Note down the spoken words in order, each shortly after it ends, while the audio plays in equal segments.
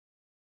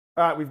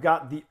All right, we've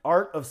got The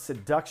Art of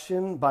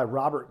Seduction by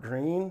Robert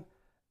Greene.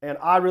 And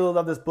I really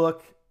love this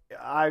book.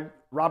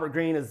 Robert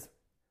Greene is,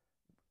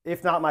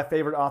 if not my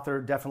favorite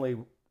author, definitely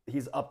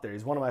he's up there.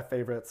 He's one of my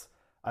favorites.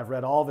 I've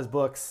read all of his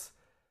books.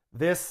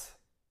 This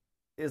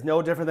is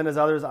no different than his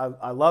others.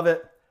 I love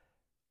it.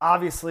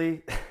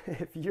 Obviously,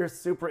 if you're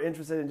super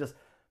interested in just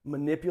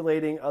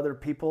manipulating other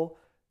people,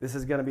 this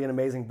is going to be an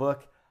amazing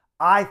book.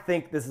 I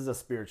think this is a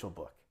spiritual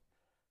book.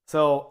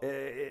 So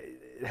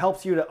it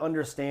helps you to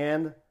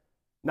understand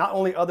not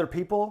only other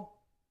people,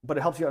 but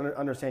it helps you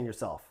understand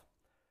yourself.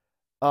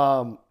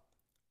 Um,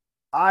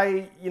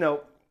 I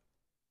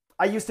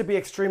used to be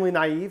extremely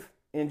naive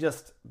in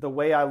just the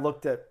way I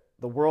looked at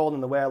the world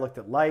and the way I looked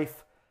at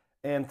life.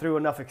 And through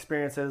enough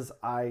experiences,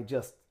 I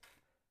just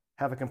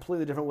have a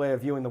completely different way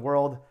of viewing the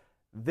world.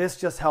 This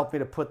just helped me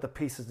to put the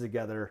pieces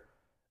together.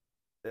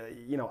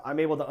 I'm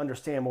able to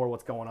understand more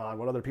what's going on,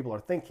 what other people are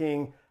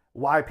thinking,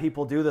 why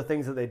people do the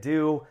things that they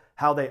do,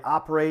 how they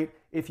operate.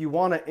 If you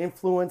want to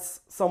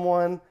influence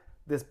someone,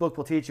 this book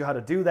will teach you how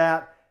to do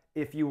that.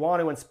 If you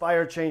want to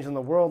inspire change in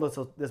the world,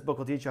 this book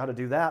will teach you how to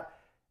do that.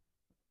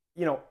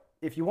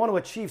 If you want to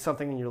achieve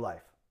something in your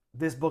life,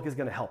 this book is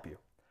going to help you.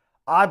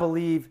 I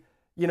believe,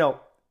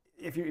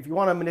 if you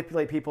want to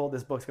manipulate people,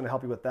 this book's going to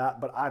help you with that.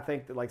 But I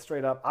think that, like,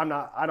 straight up,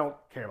 I don't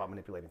care about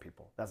manipulating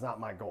people. That's not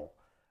my goal.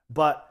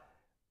 But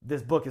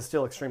this book is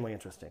still extremely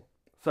interesting.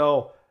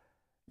 So,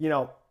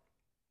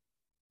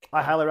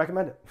 I highly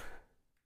recommend it.